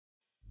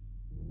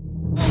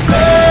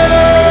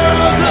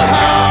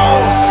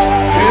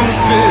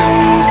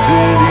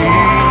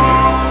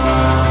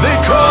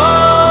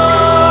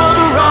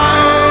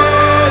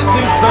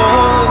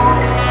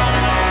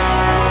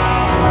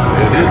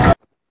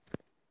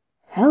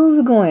How's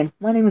it going?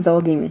 My name is All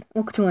Gaming.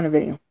 Welcome to another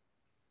video.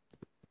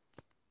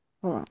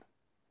 Hold on.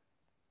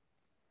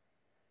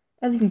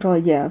 As you can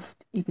probably guess,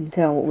 you can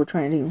tell what we're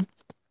trying to do.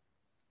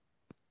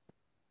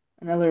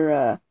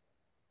 Another,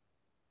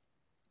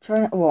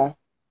 challenge,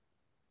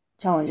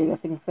 I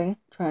guess you can say.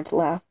 Trying to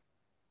laugh.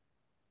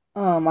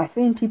 I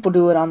seen people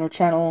do it on their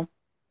channel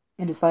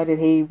and decided,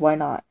 hey, why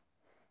not?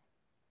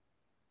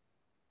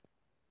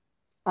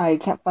 I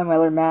can't find my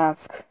other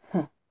mask.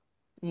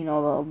 You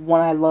know, the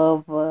one I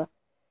love,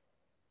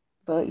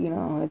 but, you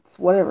know, it's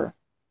whatever.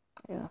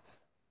 Yes.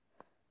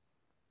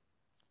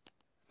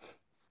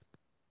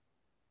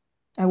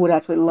 I would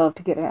actually love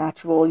to get an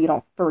actual, you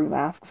know, furry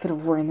mask instead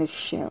of wearing this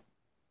shit.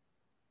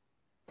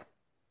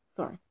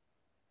 Sorry.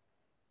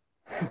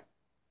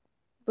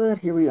 But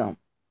here we go.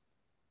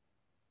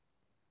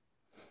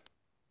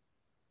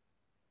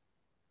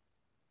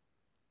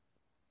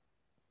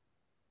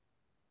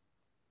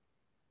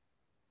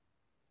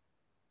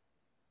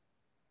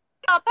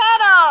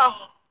 Pedal!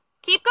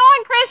 Keep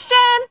going,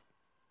 Christian!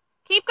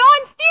 Keep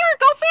going, steer!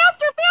 Go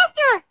faster,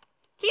 faster!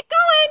 Keep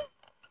going!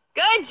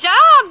 Good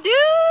job,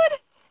 dude!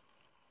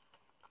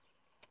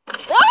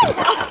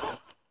 Whoa!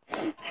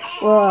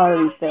 Well, I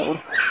already failed.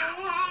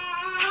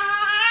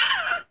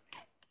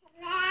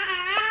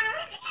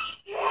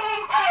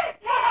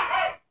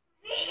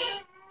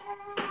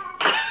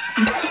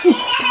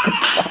 Stupid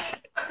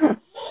fuck.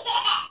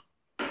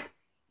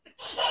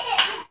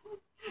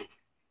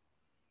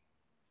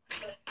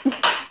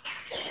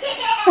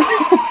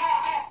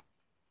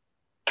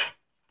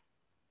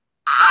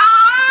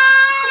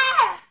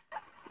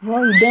 Why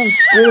are you damn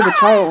scared of the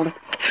child?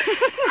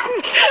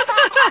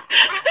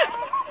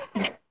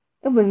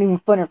 It wouldn't even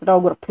funny if the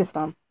dog would have pissed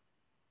on him.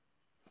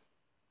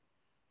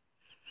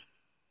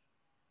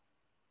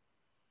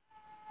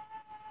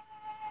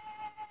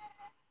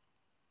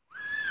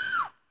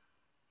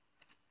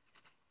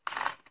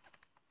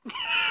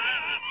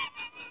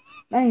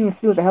 I didn't even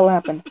see what the hell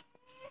happened.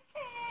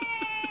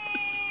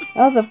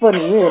 That was a funny,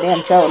 weird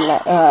damn child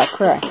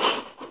cry.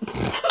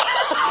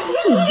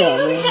 You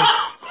dumb man.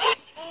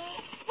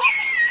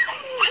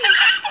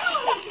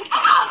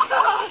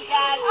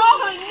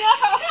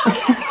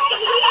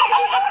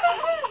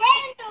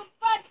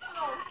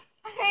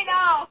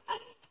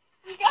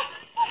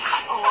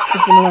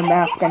 There's another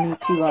mask I need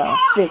to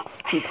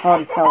fix. It's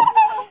hard as hell.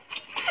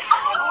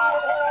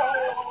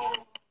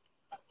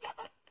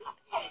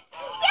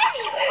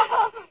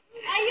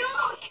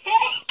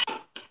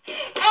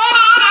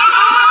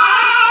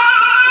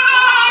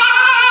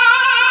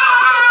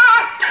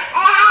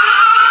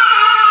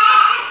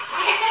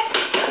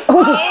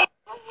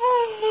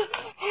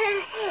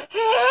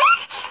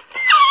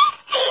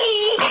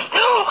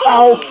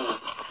 Ow!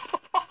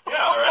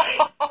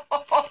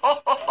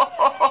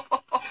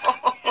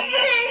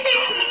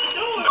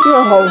 You're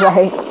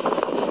alright.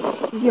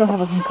 You don't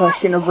have a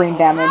concussion or brain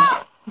damage.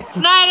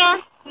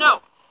 Snyder,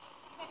 no.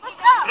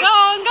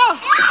 Go, go.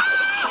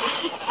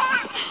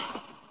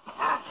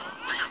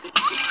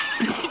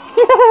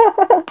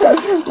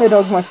 The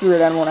dog's my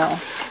spirit animal now.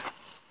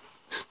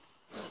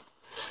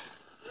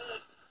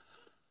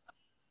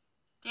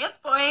 Dance,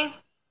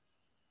 boys.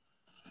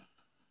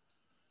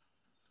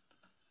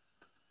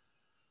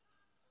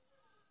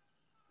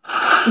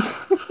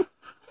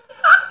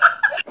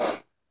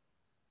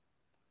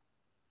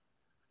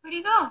 Where'd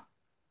he go?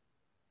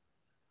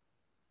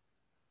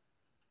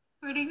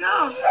 Where'd he go?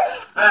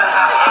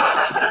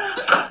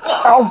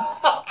 Ow!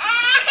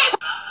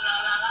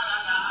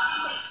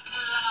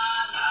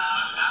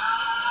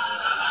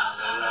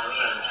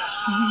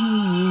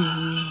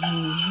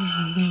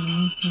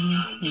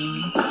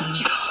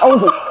 Oh!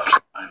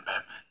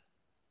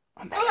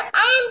 I'm Batman.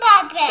 I'm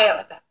Batman. Say it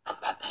like that.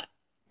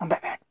 I'm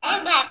Batman.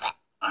 I'm Batman.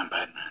 I'm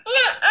Batman.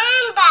 No,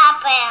 I'm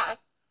Batman.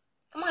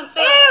 Come on,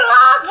 say it. You're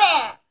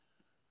Robin.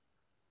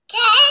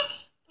 Okay?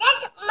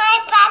 That's my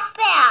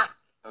Batman.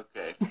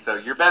 Okay, so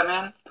you're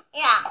Batman,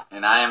 Yeah,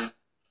 and I'm...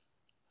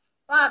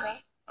 Robin.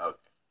 Okay.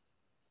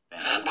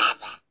 I'm Thanks.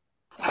 Batman.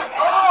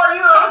 Oh, are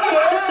you okay?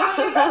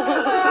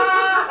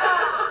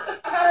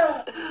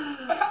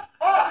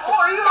 Oh,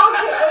 are you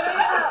okay?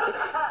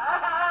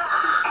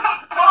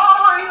 Oh,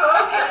 are you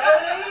okay?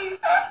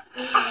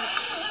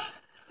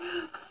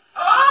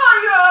 Oh, are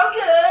you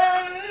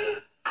okay?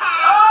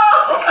 Oh!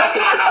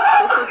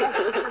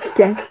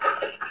 Okay.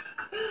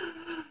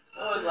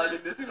 Oh, it's like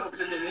this. Hope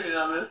you're getting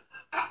on this.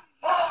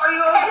 Oh, are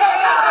you okay?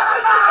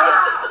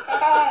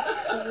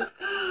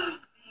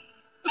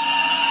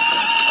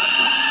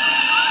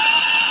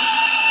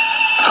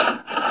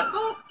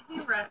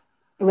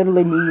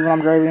 Literally me when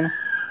I'm driving.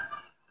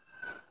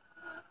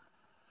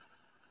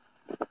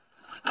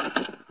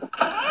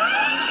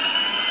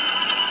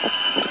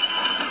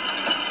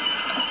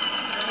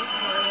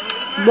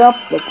 Yup,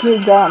 the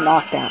kid got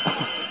knocked out.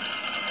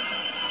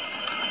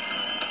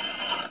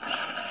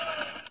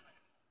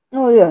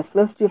 Oh yes,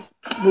 let's just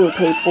do a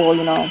tape for,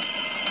 you know,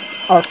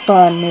 our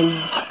son is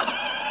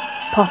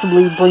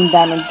possibly brain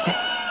damaged.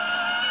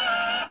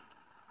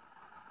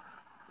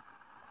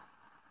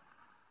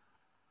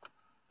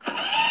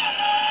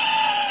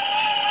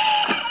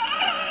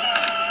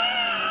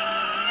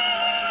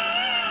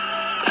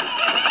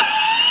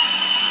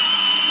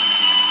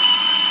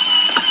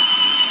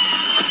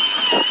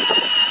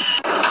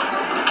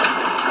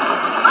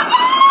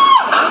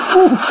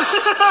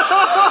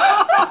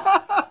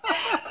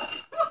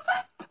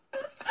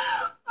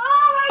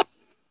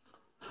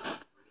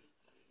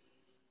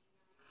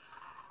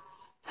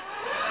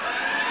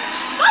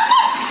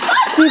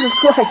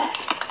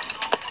 Christ!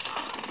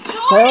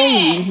 Well,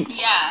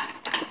 Yeah.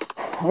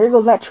 there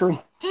goes that tree.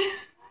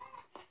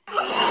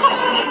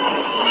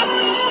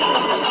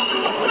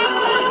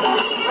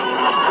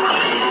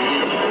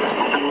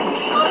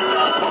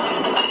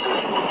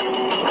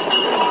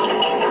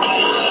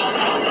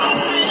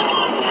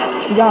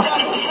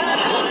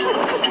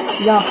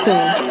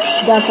 Yaskun,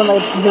 that's on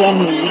the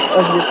enemies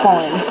of your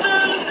fallen.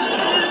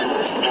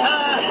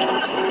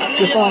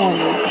 Your fallen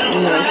enemies.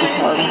 Anyways, this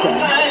part, okay.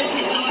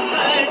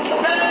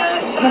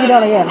 Knock it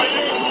down again.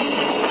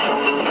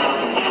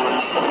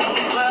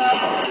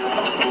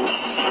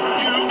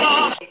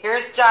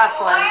 Here's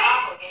Jocelyn.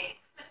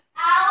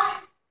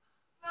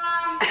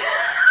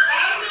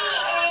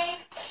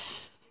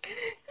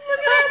 Look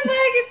at that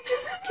leg, it's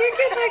just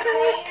kicking like a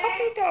little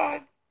puppy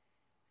dog.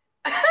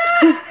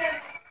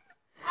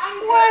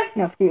 What?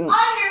 That's cute.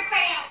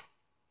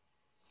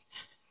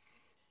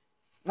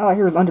 All I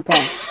hear is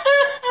underpants.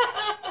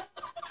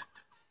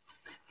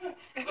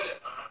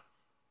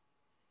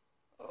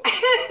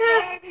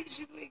 I think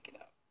she's waking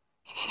up.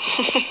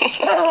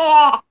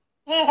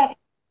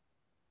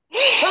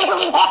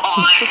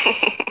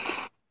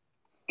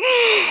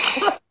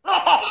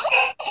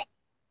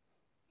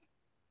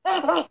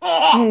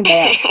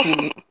 That's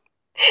sweet.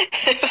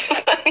 It's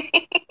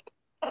funny.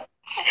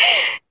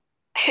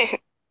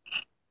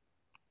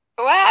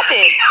 What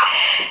happened?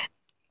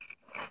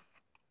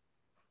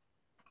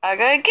 I'm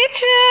gonna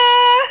get you.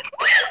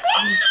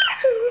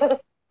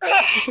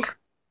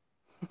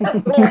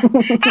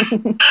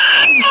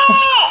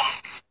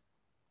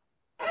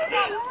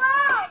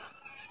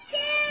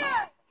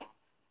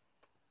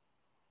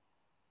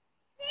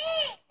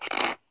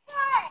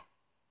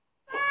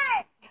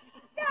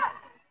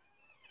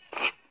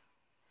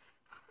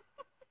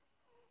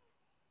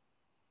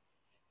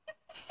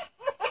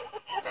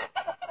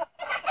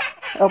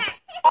 Oh.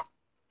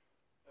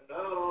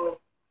 Hello.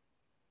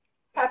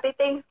 Happy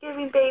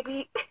Thanksgiving,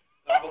 baby.